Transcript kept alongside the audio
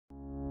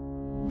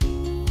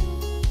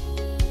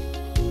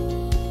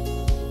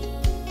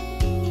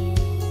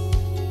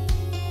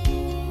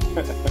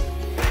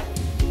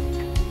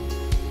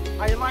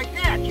How you like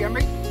that,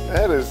 Jimmy?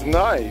 That is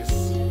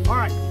nice. All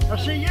right. Now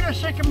see, you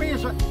just think of me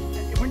as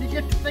when you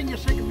get the thing, you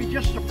think of me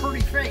just a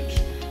pretty face.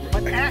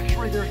 But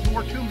actually, there's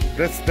more to me.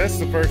 That's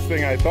the first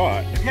thing I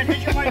thought. Yeah,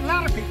 because like a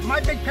lot of people, my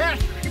big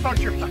pastor, he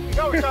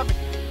always tell me,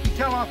 he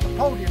tell off the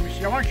podium, he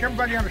said, I want you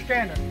everybody to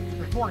understand that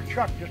there's more to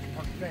Chuck just a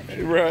pretty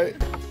face. Right.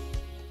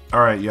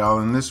 All right,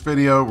 y'all. In this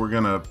video, we're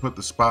gonna put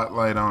the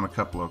spotlight on a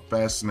couple of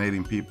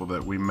fascinating people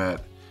that we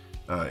met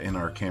in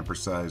our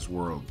camper-sized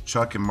world,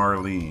 Chuck and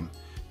Marlene,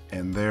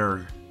 and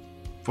their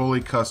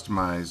fully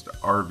customized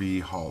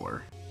RV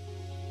hauler.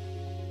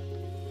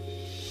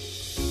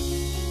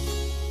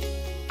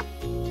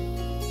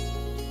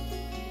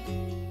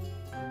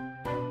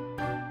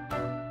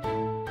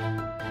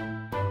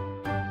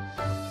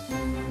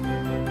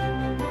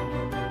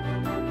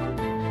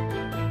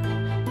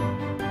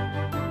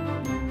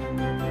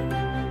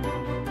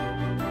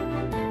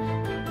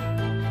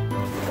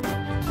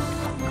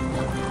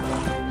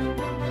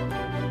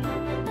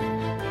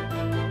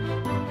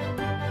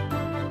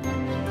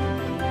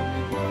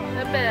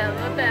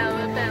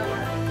 Bella.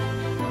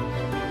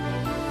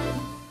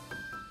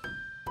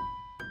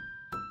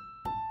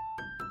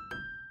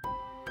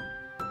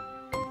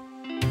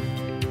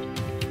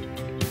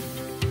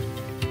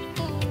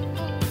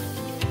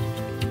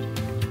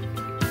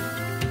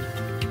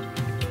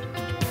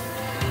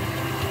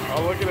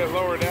 I'll look at it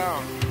lower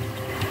down.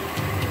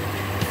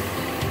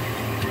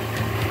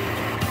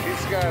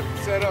 He's got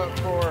set up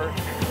for a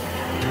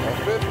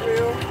fifth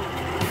wheel,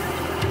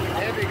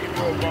 and he can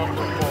do a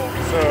bumper pull.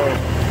 So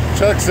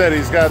Chuck said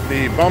he's got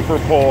the bumper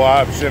pull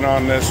option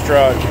on this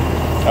truck.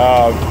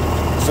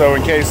 So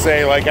in case,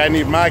 say, like I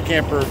need my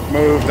camper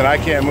moved and I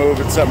can't move,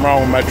 it's something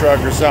wrong with my truck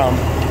or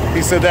something.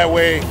 He said that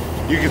way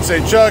you can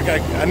say, Chuck,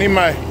 I need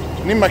my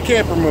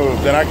camper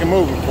moved and I can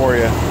move it for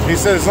you. He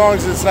said as long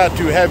as it's not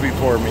too heavy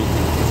for me,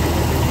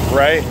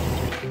 right?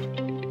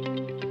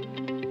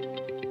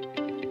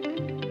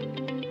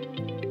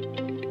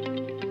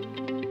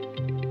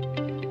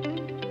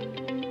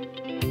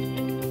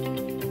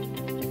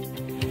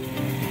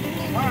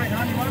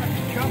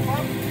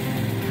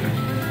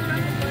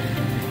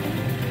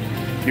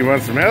 You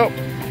want some help?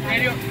 I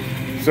do.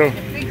 So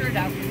Figure it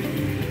out.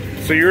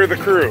 So you're the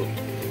crew.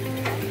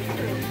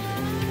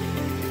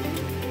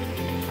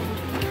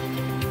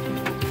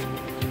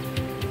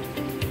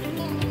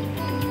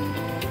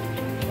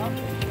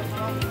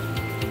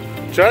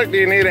 Chuck, do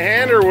you need a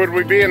hand or would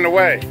we be in the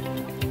way?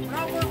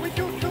 No, we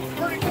do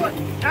pretty good.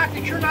 Not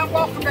that you're not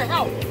welcome to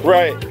help.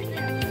 Right.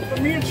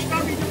 But me and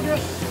Stubby do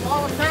this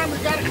all the time. We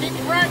got to keep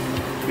track.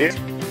 Yeah.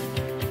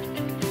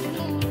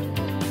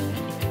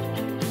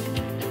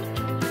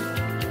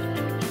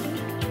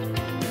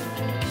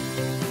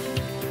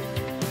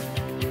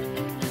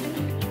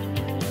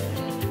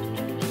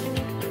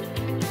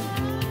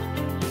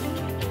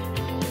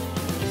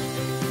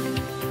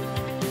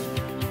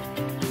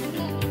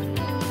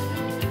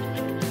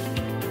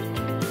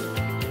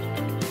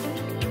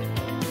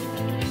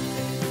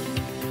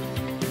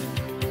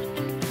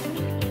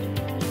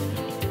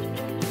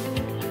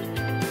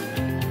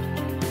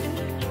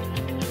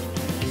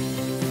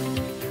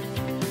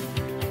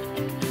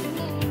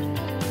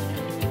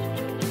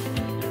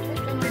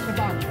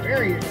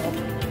 There you go.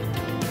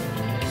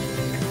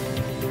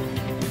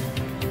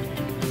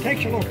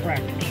 Takes a little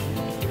practice.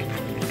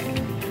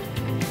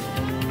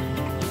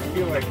 I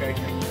feel like I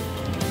can.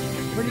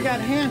 When you got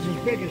hands as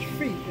big as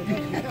feet,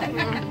 it doesn't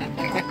help.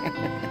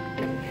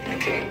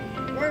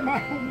 Where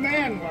my old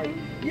man was.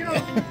 You know,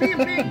 being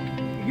big,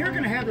 you're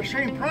going to have the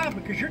same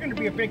problem because you're going to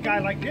be a big guy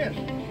like this.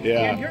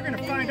 Yeah. And you're going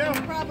to find out.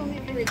 The problem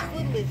if you're as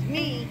little as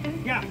me.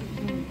 Yeah.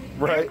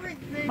 Right.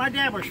 My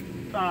dad was,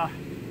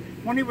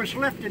 when he was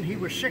lifting, he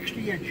was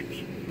 60 inches.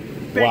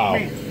 Big Wow.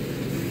 man.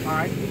 All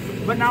right.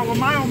 But now with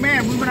my old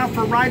man, we went out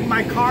for a ride in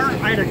my car.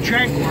 I had a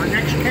Jaguar, an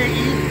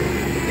XKE.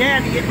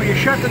 Dad, when you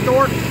shut the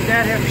door,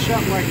 Dad had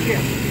something like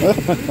this.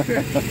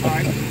 All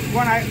right.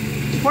 When I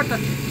put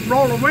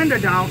roll the window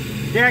down,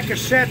 Dad could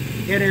sit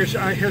in his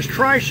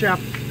tricep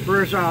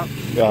or his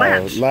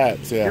lats.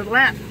 Lats, yeah. His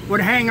lat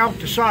would hang out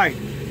the side.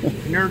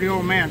 And there the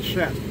old man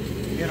sat.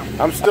 You know.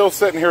 I'm still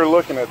sitting here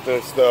looking at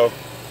this though.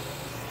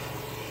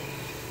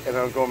 And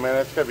I'm going, man,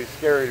 that's gotta be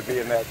scary to be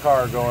in that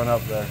car going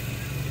up there.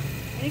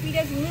 And if he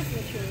doesn't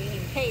listen to me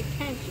and pay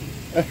attention.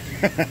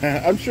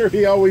 I'm sure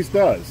he always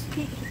does.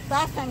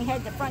 Last time he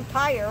had the front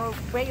tire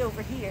way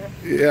over here.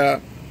 Yeah.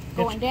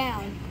 Going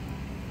down.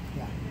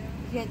 Yeah.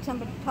 He had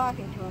somebody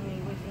talking to him and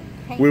he wasn't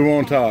paying We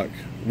won't talk.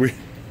 attention.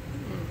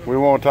 We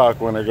won't talk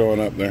when they're going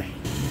up there.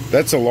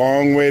 That's a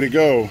long way to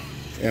go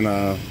in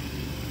a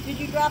Did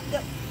you drop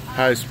the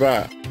high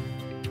spot.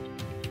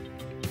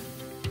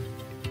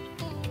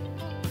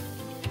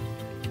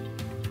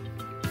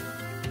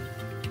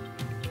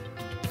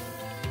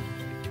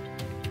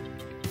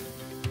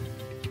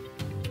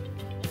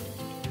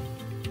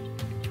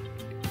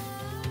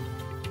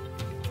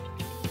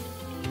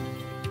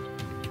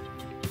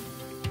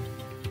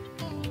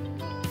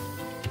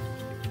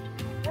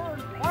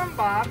 Plumb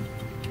bob,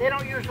 they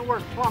don't use the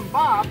word plumb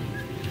bob.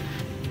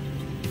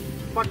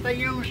 but they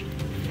use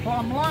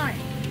plumb line,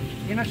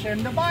 and it's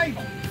in the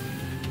Bible.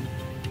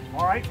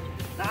 All right.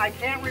 Now I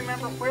can't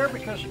remember where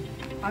because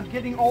I'm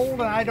getting old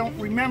and I don't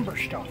remember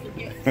stuff.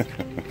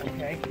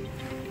 Okay.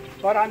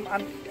 But I'm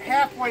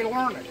halfway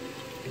learning.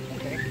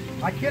 Okay.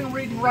 I can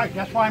read and write.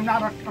 That's why I'm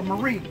not a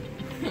Marine.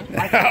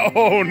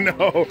 Oh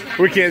no,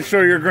 we can't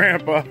show your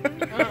grandpa.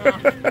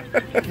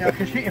 Yeah,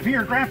 because if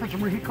your grandpa's a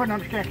Marine, he couldn't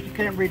understand because you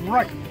can't read and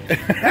write.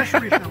 That's the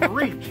reason I'm a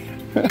Marine.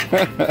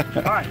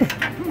 All right.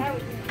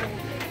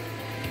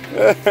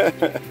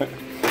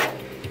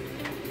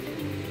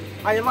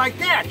 How you like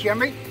that,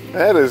 Jimmy?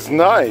 That is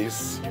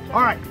nice.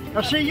 All right.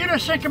 Now see, you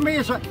just think of me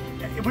as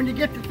when you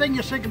get the thing,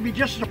 you think of me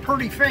just as a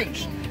pretty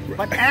face.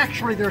 But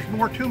actually, there's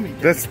more to me.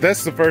 That's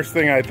the first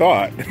thing I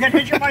thought. Yeah,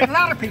 because you're like a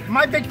lot of people.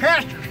 My big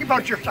pastor, he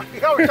always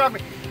tell me,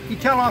 he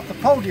tell off the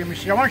podium, he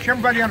said, I want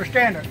everybody to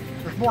understand that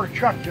there's more to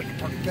Chuck than just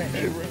a pretty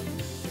face.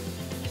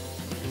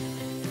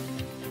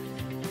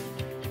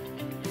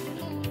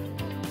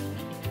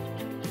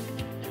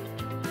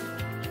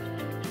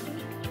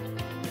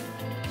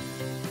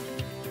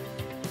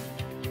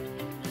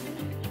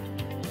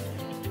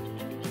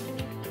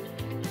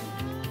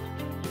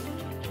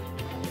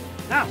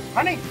 Now,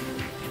 honey,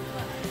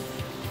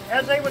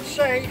 as they would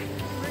say,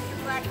 Where's your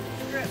black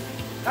strip?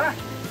 huh?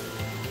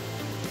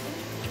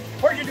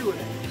 What'd you do with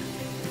it?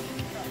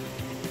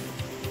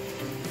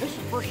 This is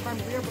the first time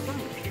we ever done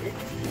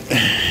this.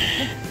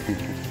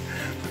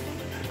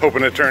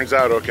 Hoping it turns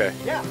out okay.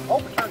 Yeah,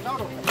 hope it turns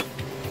out okay.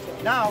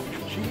 Now,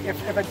 see,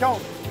 if it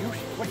don't,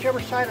 whichever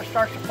side it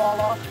starts to fall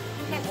off,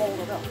 you hold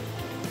it up.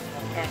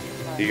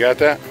 You got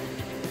that?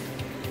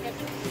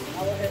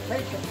 Now, it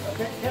takes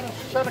a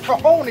set of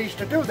cojones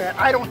to do that.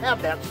 I don't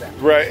have that set.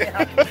 Right.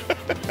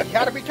 You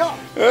gotta be tough.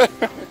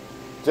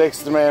 Jake's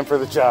the man for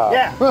the job.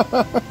 Yeah.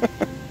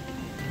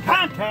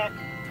 Contact.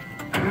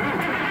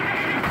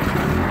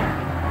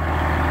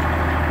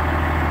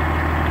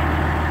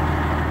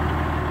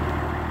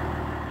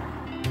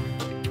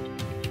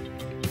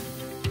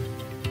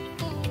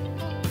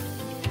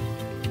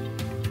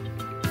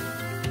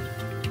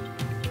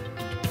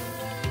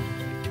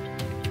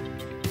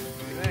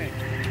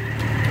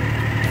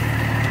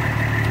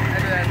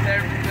 That's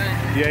everything.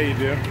 Yeah, you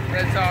do.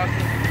 That's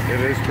awesome. It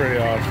is pretty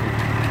awesome.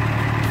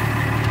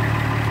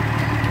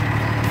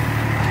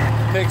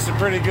 Takes a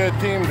pretty good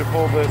team to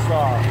pull this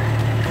off.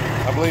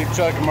 I believe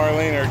Chuck and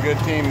Marlene are a good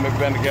team. They've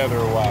been together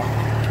a while.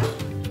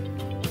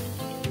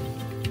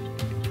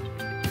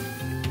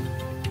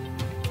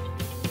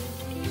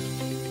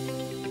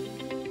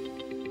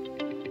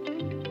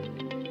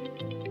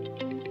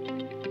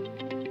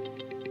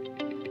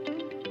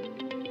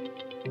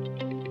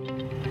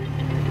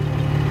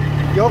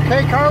 You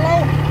okay,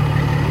 Carlo?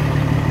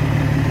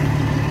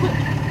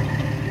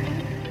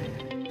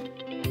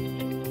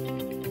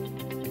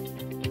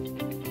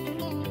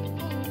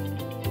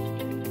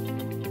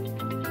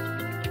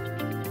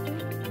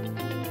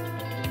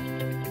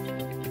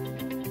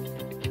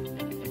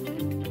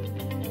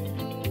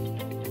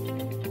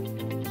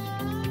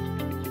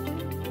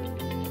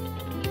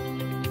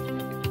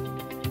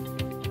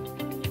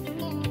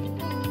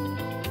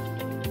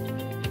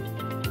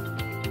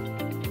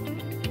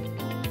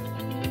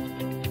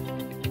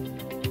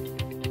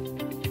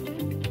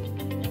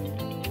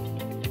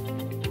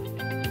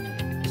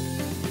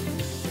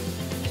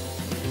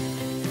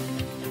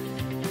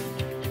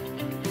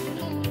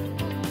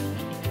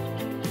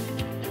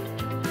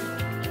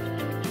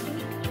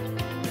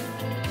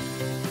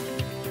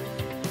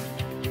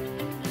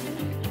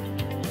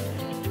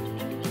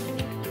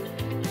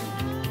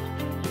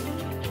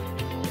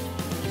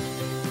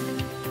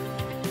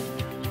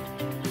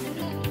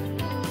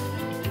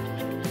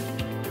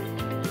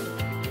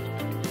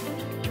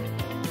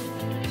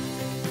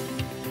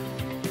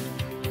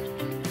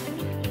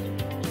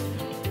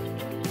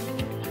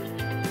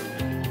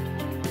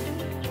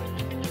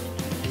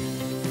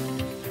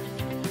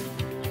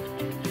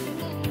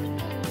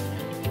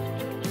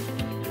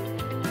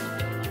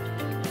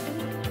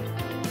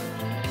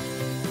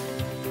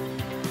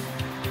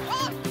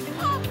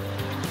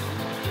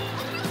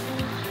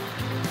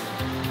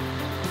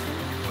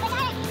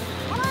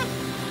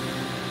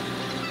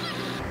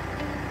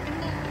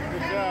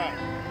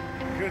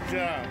 Good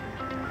job.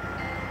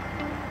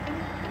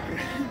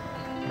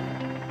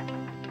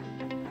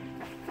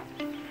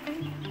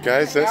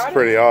 Guys, that's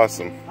pretty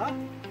awesome. Huh?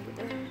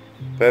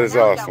 That is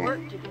Now we got awesome.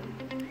 work to do.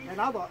 And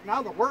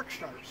now the work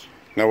starts.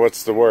 Now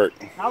what's the work?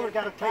 Now we've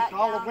got to take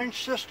all the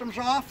winch systems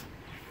off.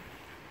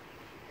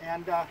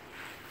 And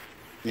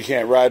You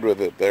can't ride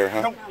with it there,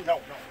 huh?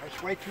 no,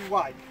 it's way too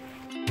wide.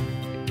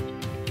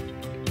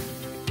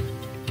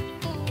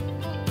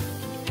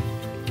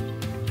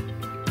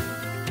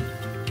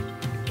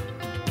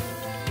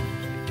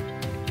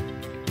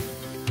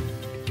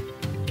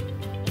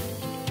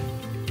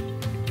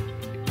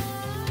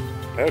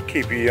 That'll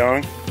keep you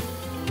young.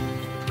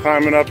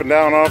 Climbing up and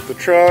down off the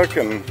truck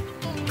and...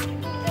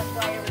 That's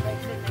why everybody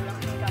says they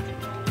don't need up to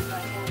go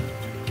right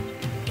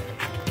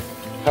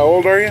How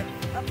old are you? now.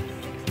 Up to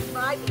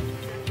 65 inches.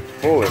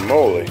 Holy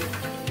moly.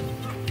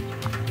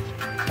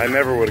 I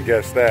never would have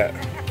guessed that.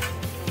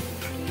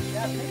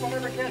 Yeah, people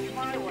never guess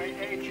my weight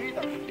age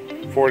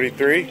either.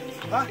 43?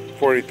 Huh?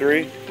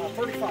 43?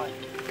 35.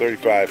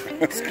 35.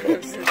 That's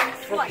close.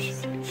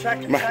 First,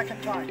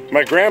 second time.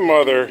 My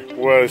grandmother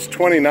was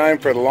 29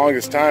 for the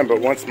longest time,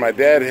 but once my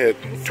dad hit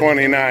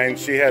 29,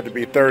 she had to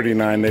be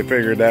 39. They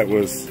figured that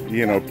was,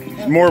 you know,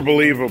 more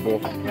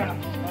believable. Yeah,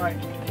 all right.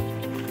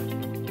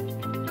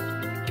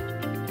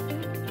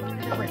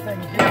 Everything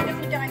I here.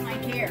 never dye my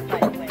hair, by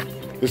the way.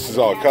 This is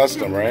all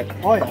custom, right?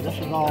 Oh yeah, this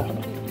is all.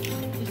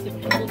 Just a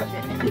little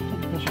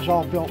bit. This is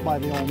all built by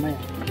the old man.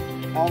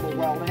 All the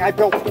welding. I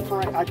built the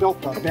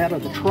bed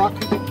of the truck.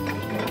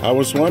 I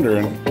was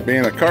wondering,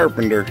 being a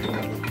carpenter.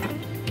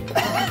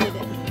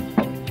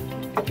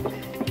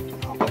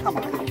 Oh, come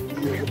on,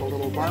 usable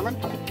little varmint.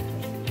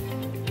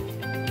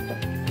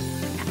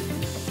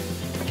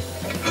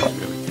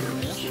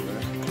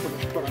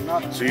 Put a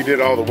nut on. So you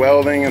did all the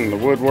welding and the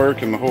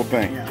woodwork and the whole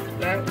thing. Yeah,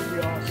 that would be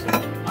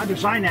awesome. I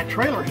designed that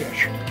trailer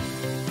hitch.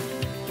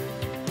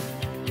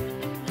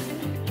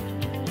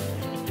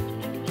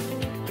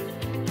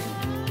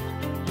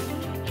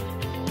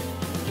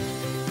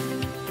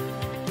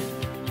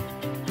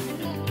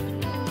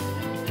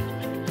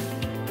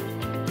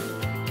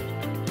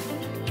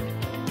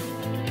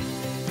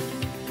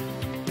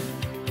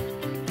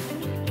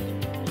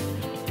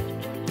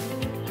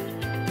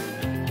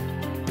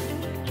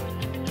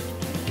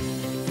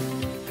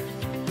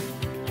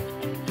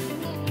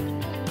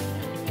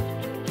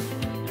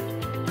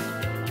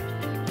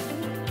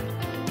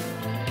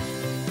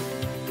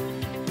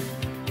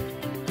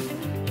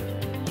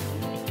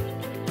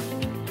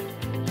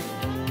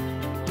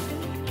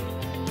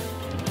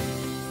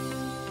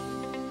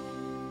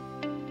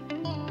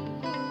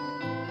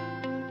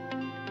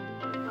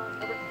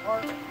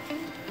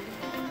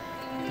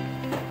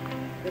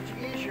 It's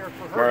easier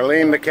for her.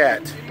 Marlene the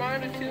cat. You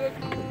mind if you look?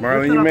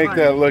 Marlene, you make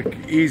that look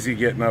easy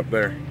getting up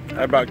there.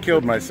 I about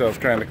killed myself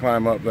trying to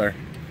climb up there.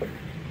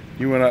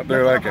 You went up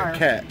there like a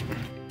cat.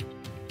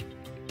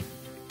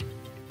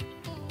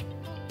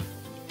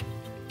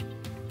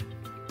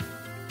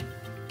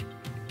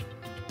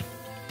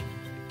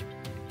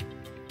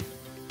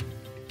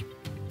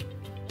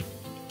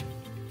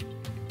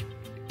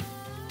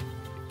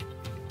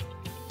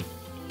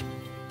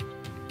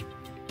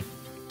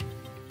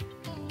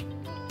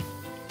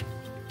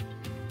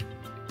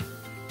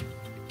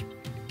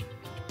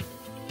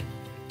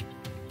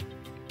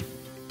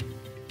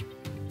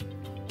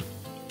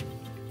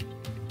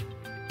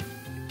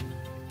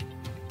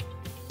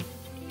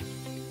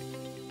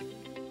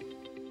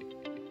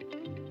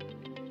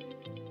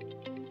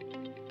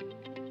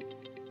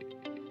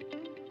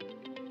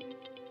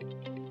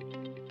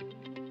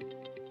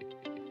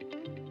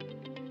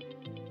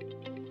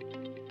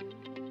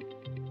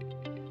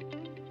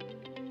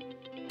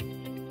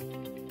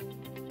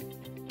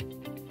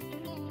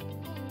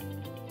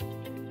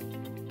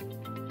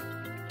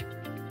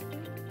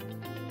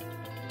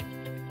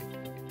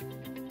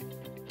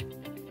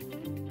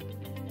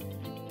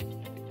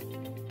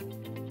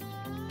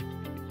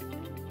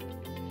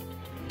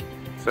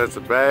 So that's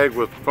a bag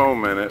with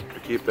foam in it to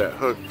keep that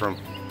hook from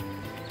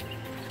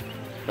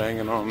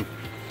banging on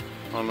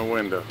the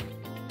window.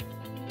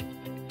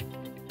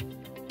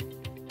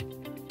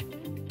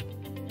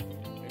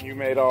 And you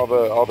made all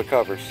the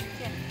covers.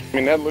 Yeah. I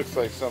mean, that looks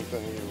like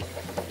something you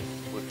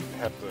would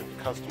have to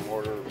custom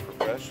order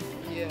professionally.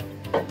 Yeah.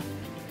 Well,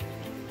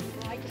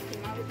 I just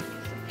came out with a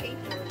piece of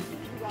paper and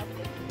drew out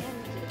the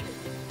ends of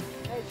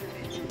the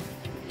measurements.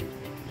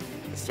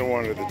 It's no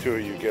wonder the two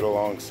of you get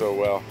along so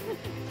well.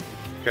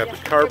 Got the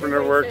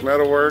carpenter work,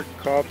 metal work,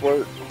 cloth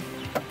work.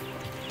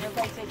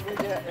 Everybody says we're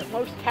the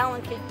most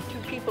talented two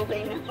people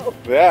they know.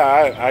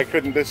 Yeah, I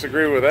couldn't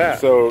disagree with that.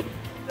 So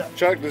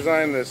Chuck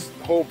designed this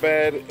whole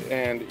bed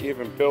and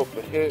even built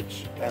the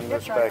hitch and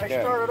this The hitch back I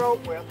end. started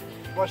out with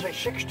was a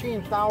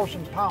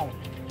 16,000 pound,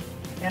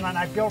 and then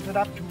I built it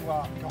up to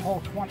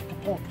pull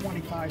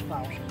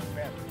 25,000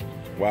 bed.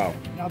 Wow.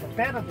 Now the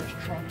bed of this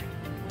truck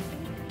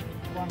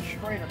runs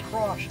straight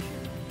across here.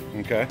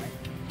 Okay.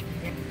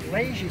 And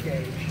Lazy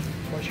Days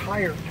was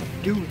hired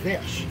to do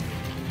this,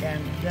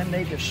 and then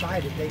they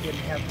decided they didn't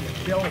have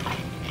the ability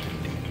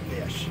to do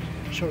this,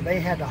 so they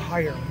had to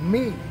hire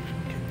me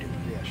to do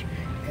this.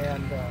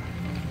 And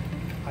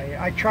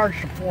I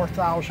charged them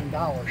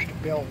 $4,000 to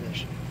build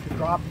this, to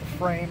drop the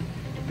frame,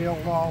 to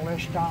build all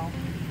this down,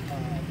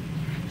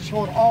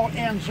 so it all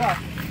ends up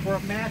where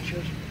it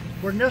matches.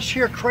 When this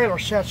here trailer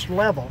sets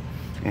level,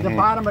 the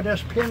bottom of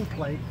this pin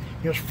plate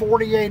is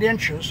 48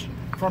 inches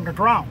from the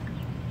ground.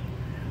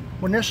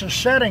 When this is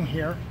setting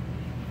here,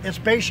 it's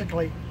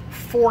basically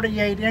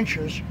 48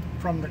 inches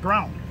from the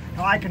ground.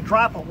 Now I can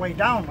drop it way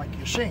down like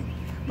you've seen,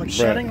 but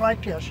setting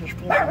like this is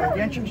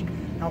 48 inches.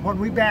 Now when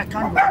we back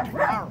under it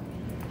tomorrow,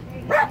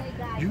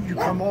 you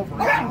come over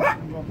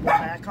and we'll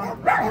back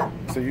under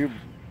it. So you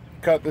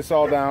cut this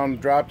all down,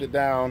 dropped it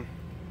down,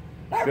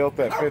 built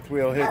that fifth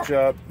wheel hitch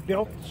up.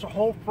 Built the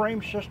whole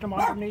frame system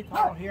underneath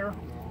out here.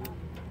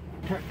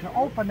 To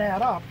open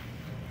that up,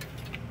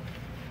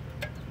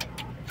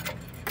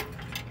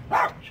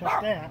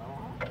 Shut that.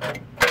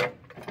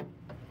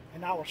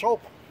 And now it's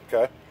open.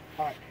 Okay.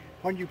 All right.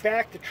 When you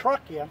back the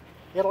truck in,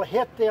 it'll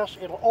hit this,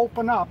 it'll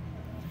open up,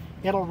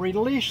 it'll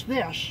release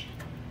this,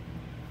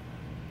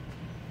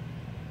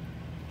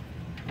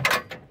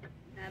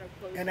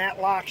 and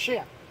that locks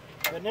in.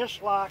 And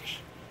this locks,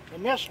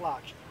 and this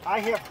locks. I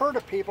have heard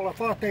of people that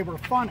thought they were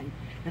funny.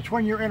 It's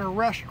when you're in a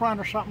restaurant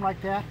or something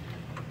like that,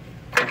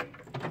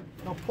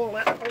 they'll pull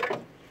that open,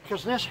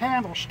 because this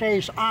handle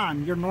stays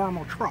on your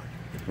normal truck.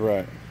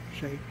 Right.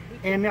 See?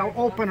 And they'll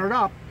open it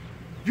up,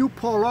 you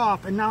pull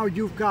off, and now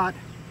you've got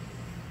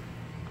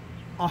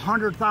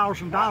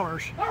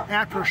 $100,000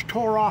 after it's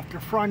tore off the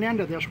front end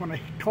of this, when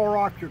they tore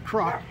off your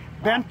truck,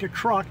 bent the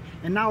truck,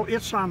 and now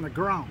it's on the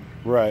ground.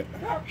 Right.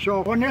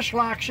 So when this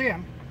locks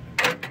in,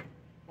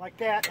 like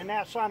that, and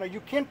that's on it,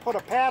 you can put a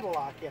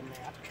padlock in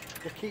that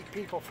to keep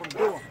people from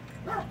doing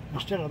it.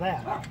 Instead of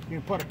that, you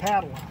can put a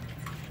padlock.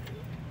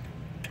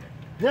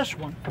 This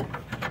one,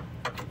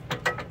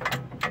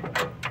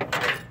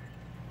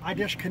 I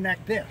just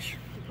connect this,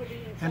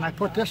 and I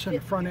put this in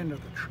the front end of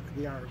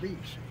the RV.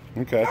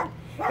 Okay.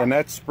 And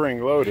that's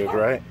spring loaded,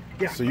 right?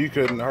 Yeah. So you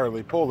couldn't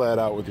hardly pull that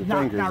out with your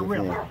fingers. Not if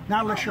really. you...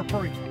 Not unless you're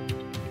pulling.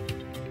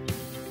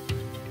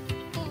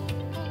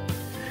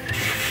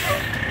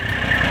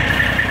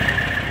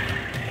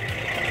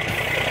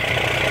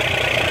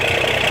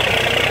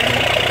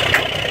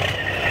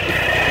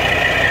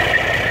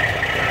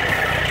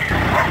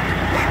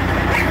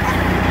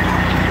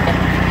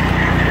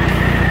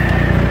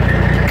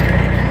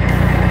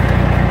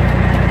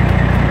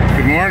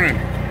 Good morning.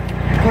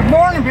 Good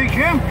morning, Big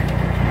Jim.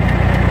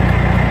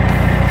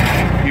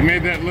 You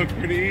made that look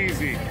pretty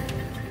easy.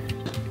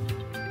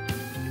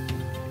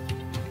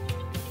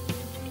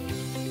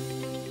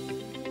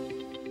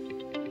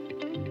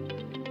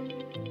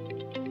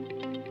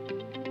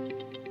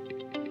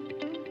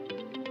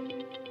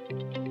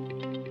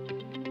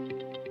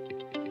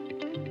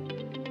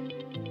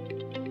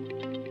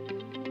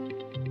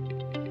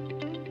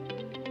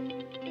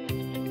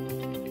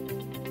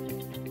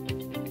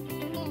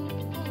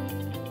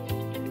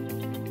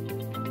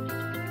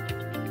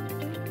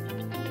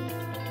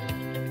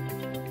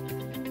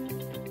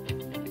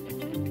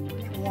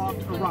 Walk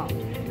around.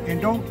 And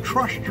don't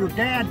trust your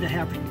dad to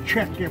have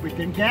checked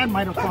everything. Dad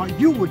might have thought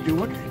you would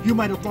do it. You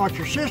might have thought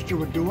your sister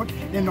would do it.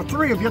 And the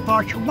three of you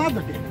thought your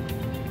mother did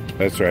it.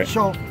 That's right.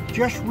 So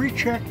just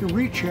recheck the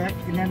recheck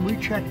and then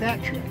recheck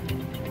that check.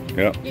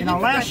 Yep. You know,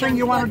 last thing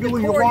you want to do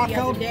when you walk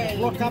out is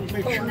look up,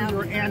 make sure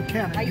your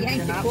antenna. You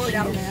cannot see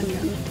an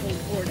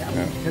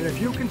antenna. Because if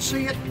you can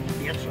see it,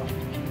 it's up.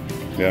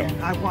 Yeah.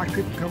 And I've watched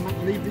people come up,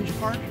 leave these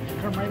parts,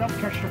 come right up,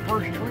 catch the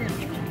first tree, and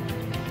it's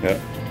gone. Yeah.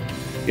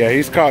 Yeah,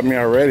 he's caught me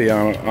already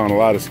on a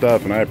lot of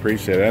stuff, and I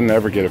appreciate it. I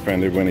never get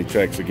offended when he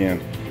checks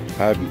again.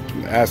 I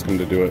ask him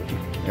to do it,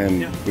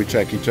 and we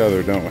check each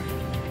other, don't we?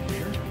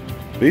 Sure.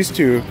 These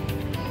two,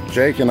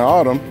 Jake and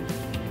Autumn,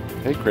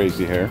 hey,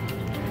 crazy hair,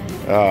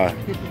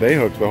 they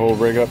hooked the whole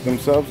rig up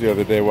themselves the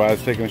other day while I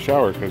was taking a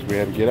shower because we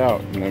had to get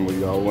out. And then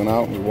we all went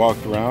out and we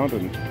walked around,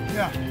 and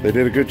they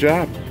did a good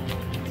job.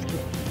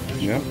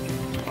 Yeah.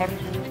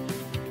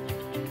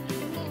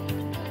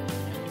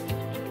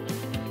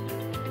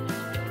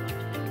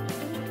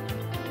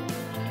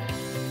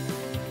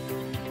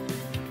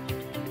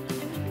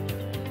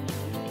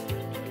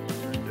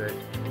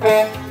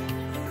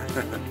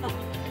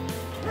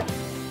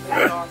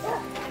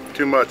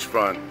 Too much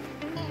fun.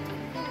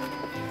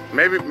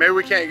 Maybe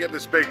we can't get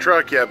this big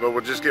truck yet, but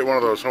we'll just get one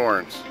of those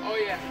horns. Oh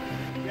yeah.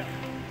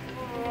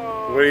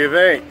 What do you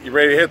think? You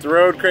ready to hit the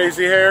road,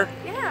 crazy hair?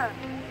 Yeah.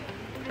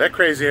 That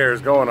crazy hair is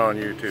going on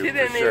YouTube. She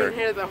didn't for sure. even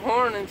hear the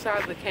horn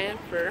inside the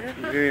camper.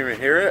 You didn't even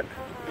hear it?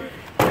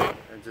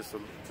 And just a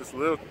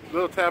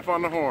little tap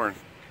on the horn.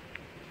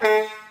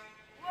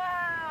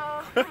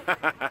 Wow.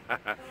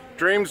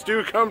 Dreams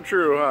do come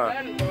true, huh?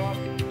 That is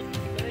awesome.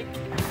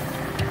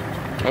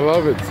 I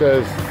love it. It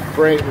says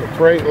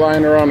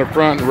Freightliner on the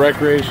front and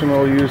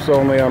recreational use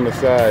only on the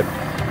side.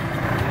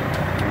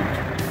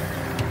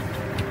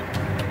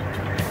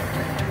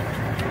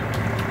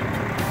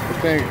 The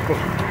thing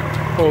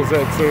pulls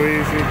that so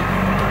easy.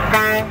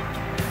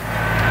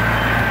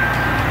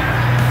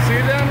 See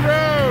you down the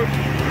road.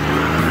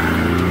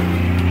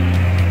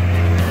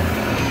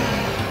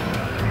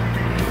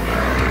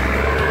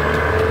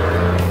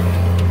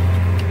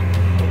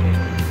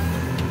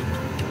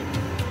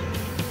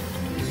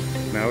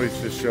 Now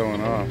he's just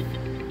showing off.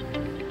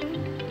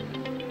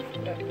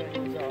 That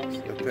thing is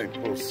awesome. That thing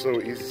pulls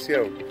so easy. See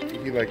how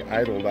he like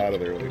idled out of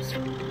there at least.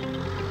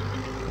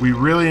 We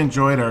really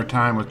enjoyed our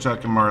time with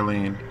Chuck and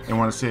Marlene and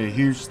want to say a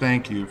huge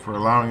thank you for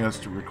allowing us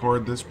to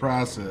record this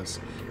process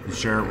and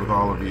share it with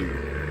all of you.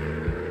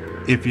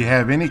 If you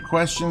have any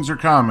questions or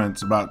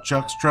comments about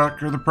Chuck's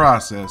truck or the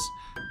process,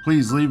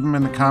 please leave them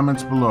in the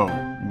comments below.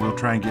 We'll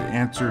try and get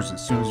answers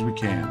as soon as we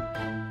can.